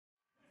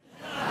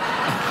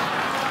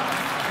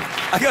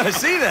I gotta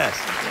see this.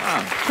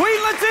 Wow. Queen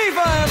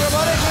Latifah,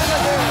 everybody. Queen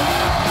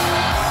Latifah.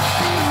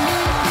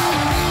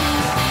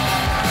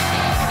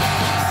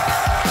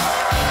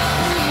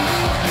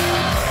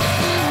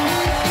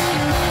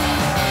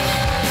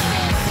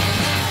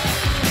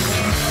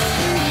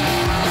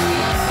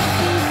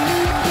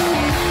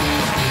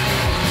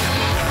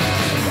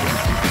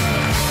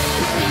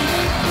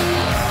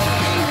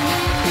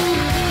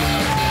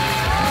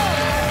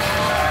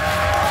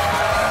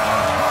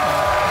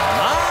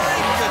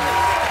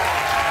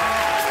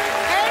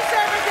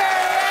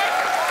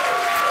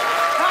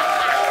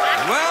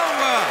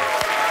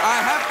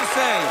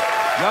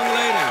 Young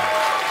lady,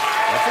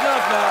 that's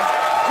enough now.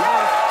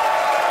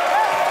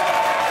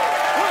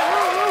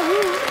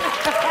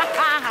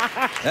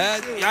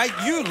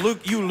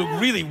 You look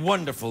really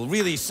wonderful,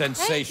 really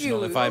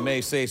sensational, if I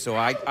may say so.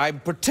 I'm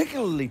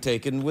particularly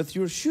taken with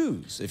your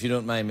shoes, if you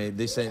don't mind me.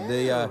 They say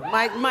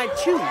my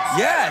shoes.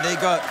 Yeah, they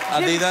got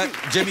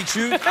Jimmy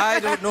Choo. I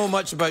don't know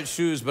much about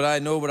shoes, but I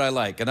know what I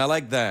like, and I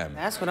like them.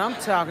 That's what I'm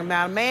talking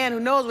about. A man who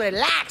knows what he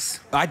likes.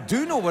 I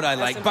do know what I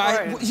like,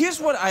 but here's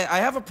what I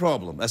have a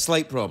problem, a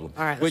slight problem.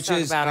 All right, which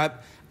is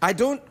I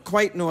don't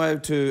quite know how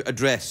to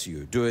address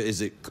you.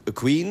 Is it a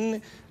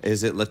Queen?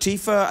 Is it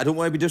Latifah? I don't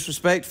want to be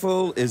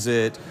disrespectful. Is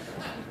it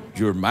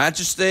Your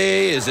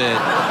Majesty? Is it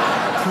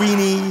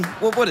Queenie?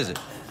 Well, what is it?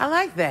 I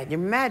like that, Your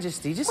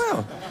Majesty.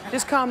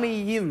 Just call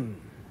me Yum.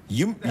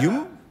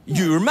 Yum?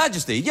 Your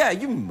Majesty? Yeah,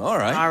 Yum. All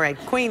right. All right.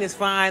 Queen is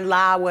fine.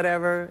 La,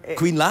 whatever.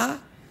 Queen La?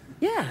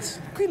 Yes.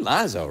 Queen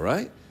La's all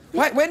right.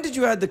 When did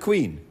you add the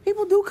Queen?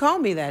 People do call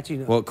me that, you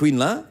know. What, Queen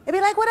La? They'd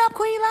be like, what up,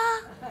 Queen La?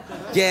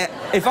 Yeah,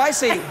 if I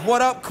say,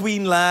 what up,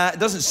 Queen La, it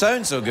doesn't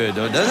sound so good,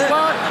 though, does it?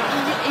 Well,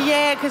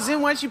 yeah, because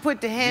then once you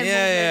put the hand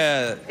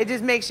it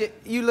just makes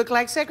you look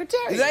like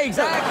secretary. Yeah,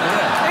 exactly.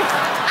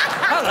 Yeah.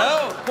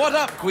 Hello, what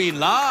up, Queen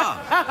La?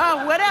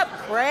 What up,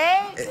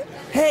 Craig?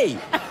 Hey,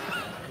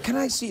 can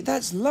I see?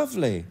 That's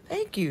lovely.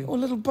 Thank you. Oh, a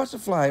little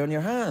butterfly on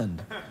your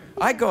hand.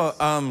 I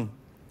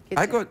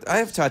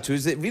have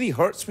tattoos. It really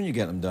hurts when you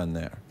get them done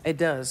there. It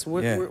does.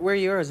 Where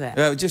yours at?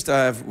 Just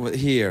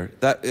here.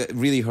 It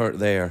really hurt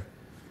there.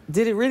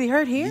 Did it really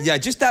hurt here? Yeah,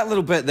 just that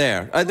little bit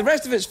there. The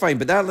rest of it's fine,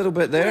 but that little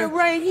bit there.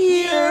 Right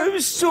here. Yeah, it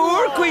was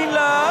sore, Queen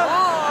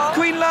La.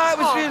 Queen La, it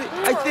was really.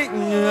 I think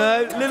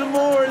a little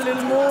more, a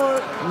little more.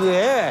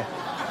 Yeah.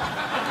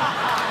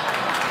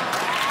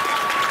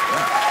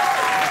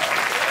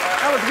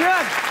 That was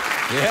good.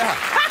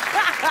 Yeah.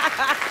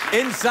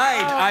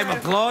 Inside, I'm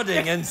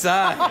applauding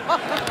inside.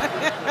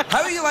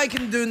 How are you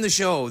liking doing the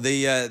show,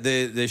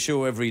 the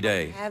show every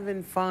day?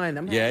 Having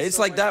fun. It's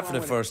like that for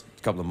the first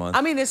couple of months.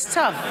 I mean, it's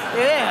tough.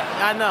 Yeah,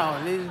 I know.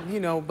 You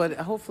know, but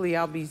hopefully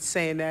I'll be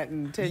saying that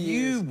in 10 years.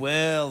 You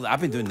will.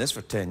 I've been doing this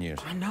for 10 years.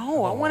 I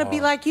know. I want to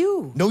be like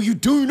you. No, you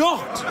do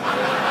not.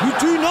 You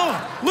do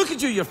not. Look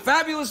at you. You're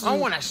fabulous. I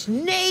want a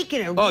snake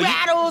and it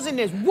rattles and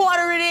there's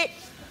water in it.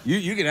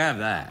 You can have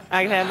that.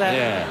 I can have that?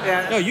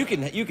 Yeah. No, you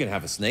can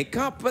have a snake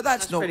cup, but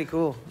that's pretty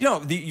cool. You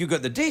know, you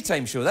got the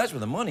daytime show. That's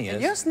where the money is.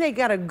 And your snake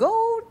got a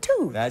gold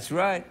tooth. That's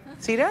right.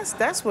 See,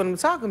 that's what I'm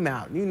talking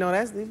about. You know,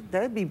 that's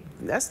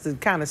the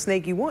kind of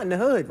snake you want in the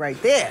hood right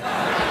there.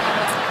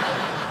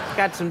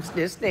 Got some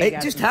snake. It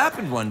just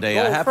happened one day.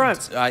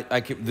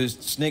 The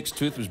snake's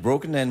tooth was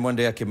broken, and one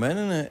day I came in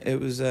and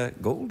it was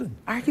golden.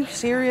 Are you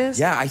serious?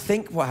 Yeah, I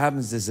think what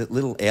happens is that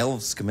little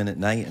elves come in at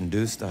night and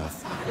do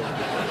stuff.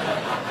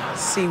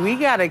 See, we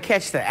gotta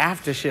catch the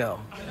after show.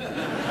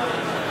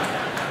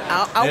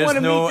 I want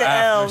to meet the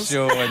elves.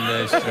 There's no after show in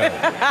this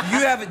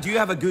show. Do you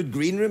have a good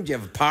green room? Do you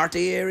have a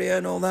party area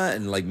and all that,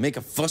 and like make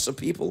a fuss of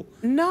people?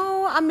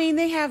 No, I mean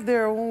they have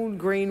their own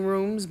green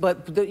rooms,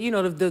 but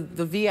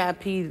the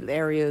VIP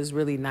area is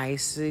really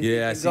nice.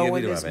 Yeah, they go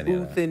in this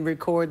booth and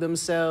record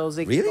themselves.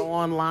 They can go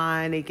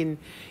online. They can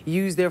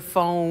use their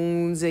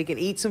phones. They can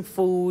eat some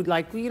food.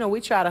 Like we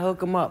try to hook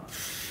them up.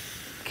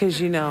 Because,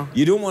 you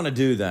don't want to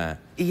do that.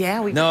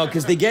 Yeah, No,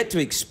 because they get to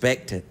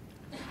expect it.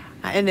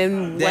 And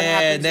then what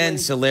happens? Then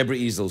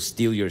celebrities will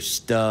steal your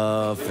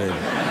stuff. And...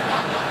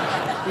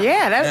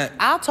 Yeah,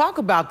 I'll talk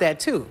about that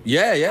too.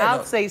 Yeah.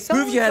 I'll say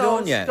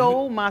so-and-so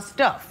stole my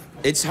stuff.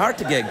 It's hard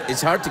to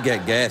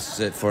get guests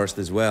at first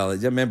as well. I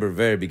remember at the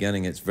very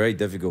beginning, it's very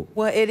difficult.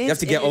 Well, it is. You have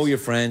to get all your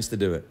friends to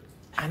do it.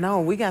 I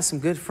know, we got some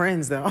good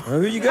friends though.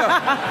 Who you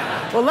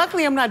got? Well,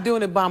 luckily I'm not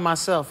doing it by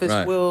myself.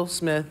 It's Will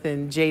Smith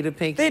and Jada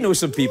Pinkett. They know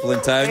some people in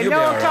town. You'll be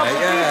all right.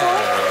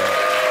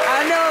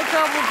 I know a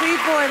couple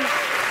people, and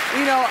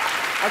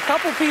a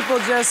couple people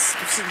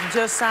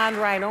just signed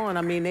right on.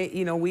 I mean,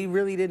 we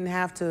really didn't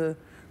have to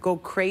go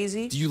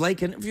crazy. Do you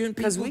like interviewing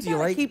people? Because we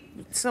gotta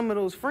keep some of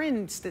those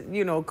friends,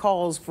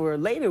 calls for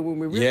later when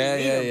we really need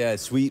them. Yeah,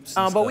 sweeps.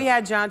 But we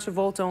had John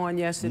Travolta on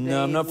yesterday.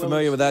 No, I'm not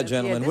familiar with that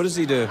gentleman. What does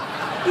he do?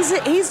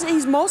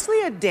 He's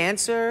mostly a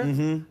dancer,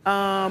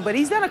 but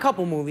he's done a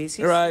couple movies.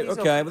 He's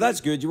okay. Well,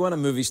 that's good. You want a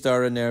movie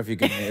star in there if you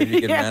can manage.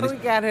 We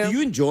got him. Do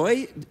you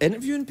enjoy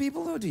interviewing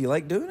people, though? Do you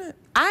like doing it?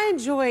 I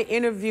enjoy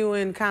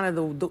interviewing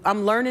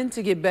I'm learning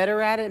to get better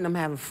at it, and I'm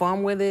having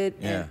fun with it.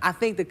 Yeah. And I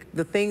think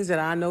the things that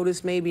I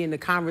notice maybe in the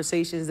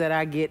conversations that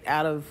I get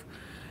out of,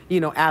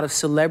 out of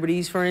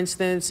celebrities, for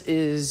instance,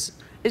 is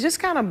just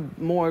kind of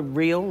more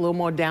real, a little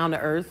more down to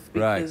earth.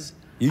 Because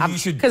You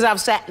should, because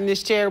I've sat in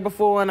this chair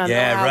before and I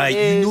know how it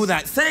is. You know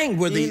that thing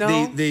where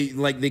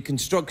they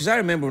construct. Because I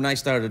remember when I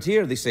started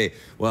here, they say,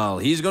 "Well,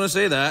 he's going to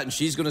say that and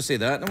she's going to say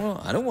that." And well,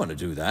 I don't want to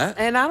do that.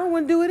 And I don't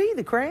want to do it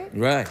either, Craig.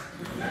 Right. Wait.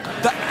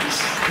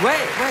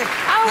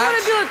 I don't want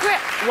to do it, Craig.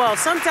 Well,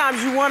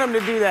 sometimes you want them to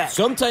do that.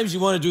 Sometimes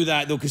you want to do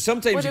that though, because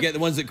sometimes you get the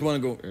ones that come on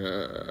and go.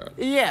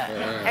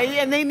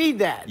 And they need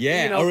that.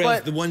 Yeah, or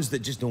else the ones that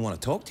just don't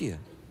want to talk to you.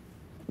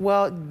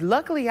 Well,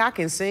 luckily I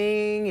can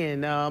sing,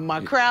 and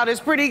my crowd is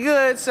pretty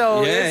good,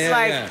 so you go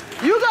ahead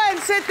and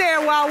sit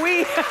there while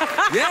we.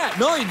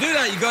 No, you do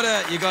that.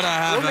 You gotta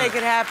have. We'll make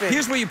it happen.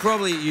 Here's where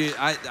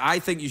I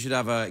think you should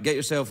have get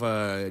yourself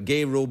a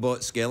gay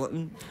robot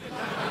skeleton.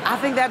 I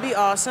think that'd be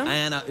awesome.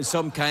 And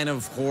some kind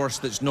of horse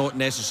that's not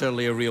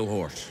necessarily a real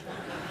horse.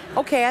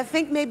 Okay, I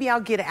think maybe I'll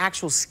get an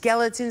actual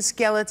skeleton,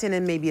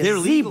 and maybe a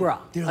zebra.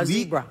 A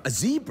zebra. A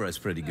zebra is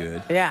pretty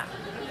good. Yeah.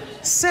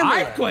 Similar.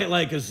 I quite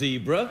like a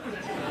zebra.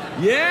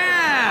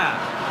 Yeah!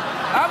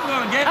 I'm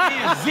gonna get me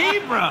a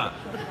zebra!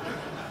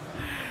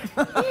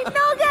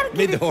 Gotta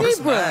get a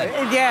zebra.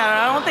 Mad.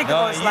 Yeah, I don't think the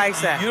horse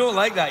likes that. You don't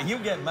like that. He'll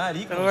get mad.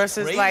 He the horse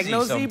is like,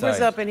 no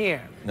zebras up in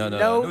here. No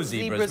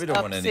zebras. We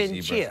don't want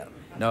any zebras. Chill.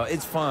 No,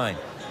 it's fine.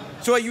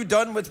 So are you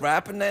done with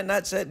rapping then?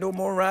 That's it? No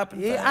more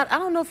rapping? Yeah, I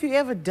don't know if you're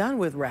ever done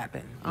with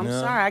rapping. I'm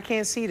sorry, I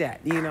can't see that,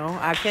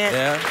 I can't.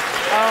 Yeah?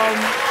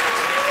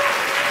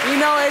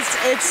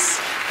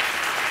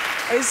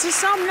 It's just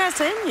something that's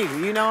in you,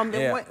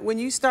 When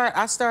you start,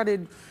 I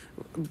started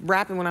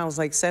rapping when I was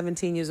like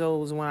 17 years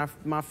old was when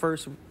my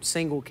first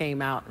single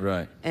came out.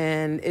 Right.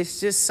 And it's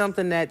just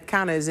something that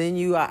kind of is in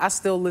you. I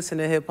still listen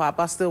to hip hop.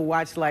 I still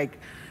watch like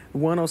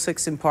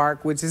 106 in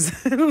Park, which is,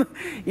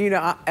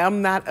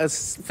 I'm not a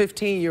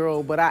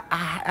 15-year-old, but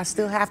I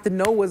still have to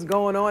know what's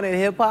going on in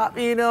hip-hop,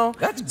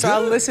 That's good. So I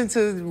listen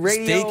to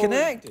radio. Stay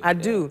connected. I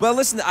do. Well,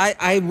 listen,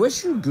 I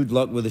wish you good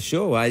luck with the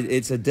show.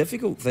 It's a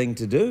difficult thing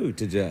to do,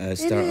 to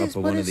start up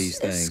one of these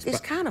things.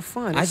 It's kind of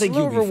fun. I think it's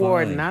a little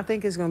rewarding. Fine. I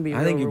think it's going to be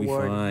I think you'll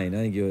rewarding. be fine. I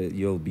think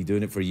you'll be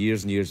doing it for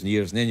years and years and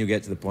years, and then you'll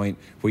get to the point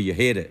where you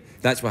hate it.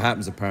 That's what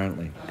happens,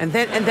 apparently. And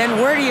then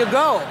where do you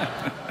go?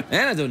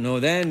 And I don't know,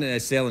 then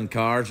selling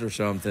cars or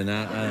something.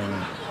 I don't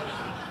know.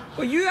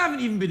 Well, you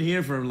haven't even been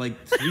here for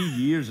like 3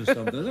 years or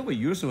something. I don't know what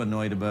you're so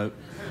annoyed about.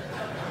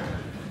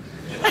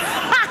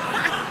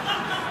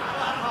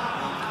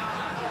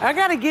 I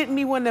gotta get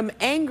me one of them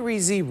angry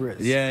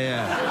zebras.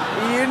 Yeah.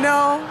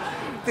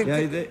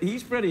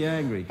 He's pretty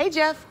angry. Hey,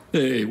 Jeff.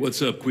 Hey,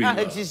 what's up, Queen?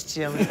 Just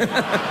chilling.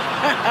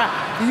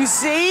 You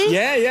see?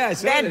 Yeah.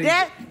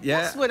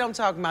 That's what I'm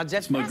talking about,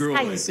 Jeff. That's my girl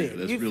how you right see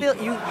there. it. You That's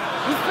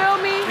feel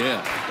me?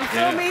 Yeah. You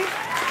feel me?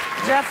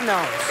 Jeff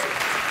knows.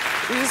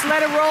 You just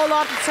let it roll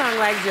off the tongue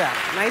like Jeff.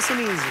 Nice and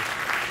easy.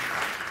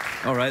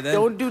 All right, then.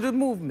 Don't do the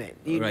movement.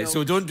 Right,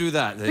 so don't do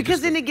that. Because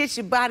then it gets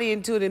your body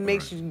into it and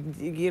makes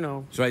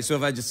you. Right, so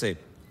if I just say,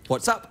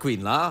 "What's up,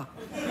 Queen La?"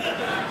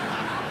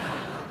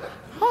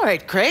 All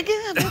right, Craig.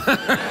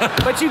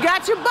 But you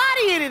got your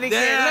body in it again.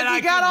 Yeah, Look,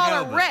 you got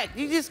all the erect.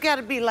 You just got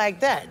to be like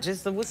that.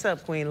 Just what's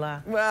up, Queen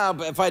La? Well,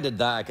 but if I did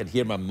that, I could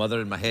hear my mother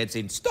in my head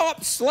saying,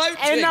 "Stop slouching."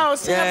 And no,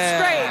 sit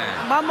up straight.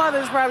 My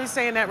mother's probably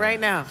saying that right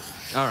now.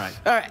 All right.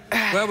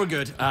 Well, we're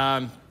good.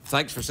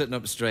 Thanks for sitting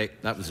up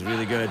straight. That was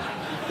really good.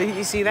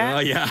 You see that? Oh,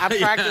 yeah. I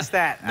practiced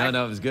that.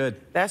 No, it was good.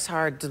 That's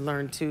hard to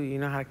learn, too. You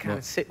know how to kind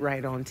of sit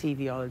right on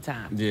TV all the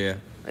time. Yeah.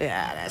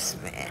 Yeah,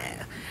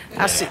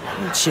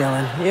 I'm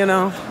chilling,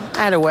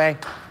 Either way.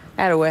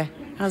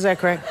 How's that,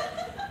 Craig?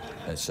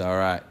 That's all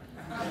right.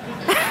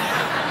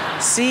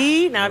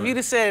 See? Now, if you'd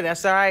have said it,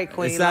 that's all right,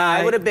 Queen La.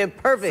 It would have been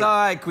perfect. It's all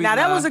right, Queen La. Now,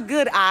 that was a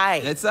good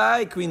eye. It's all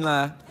right, Queen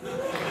La.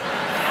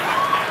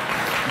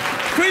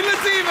 Queen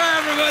Latifah,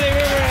 everybody. We're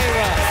ready to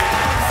go.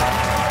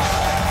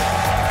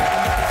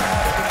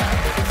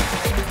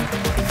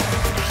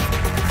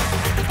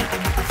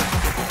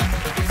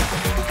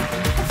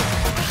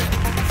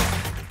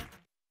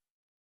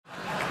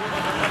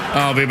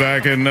 I'll be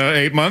back in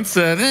 8 months.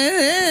 Can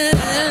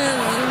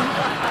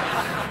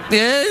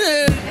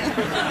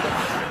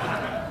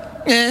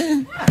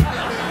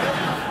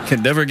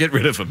never get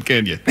rid of him,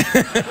 can you?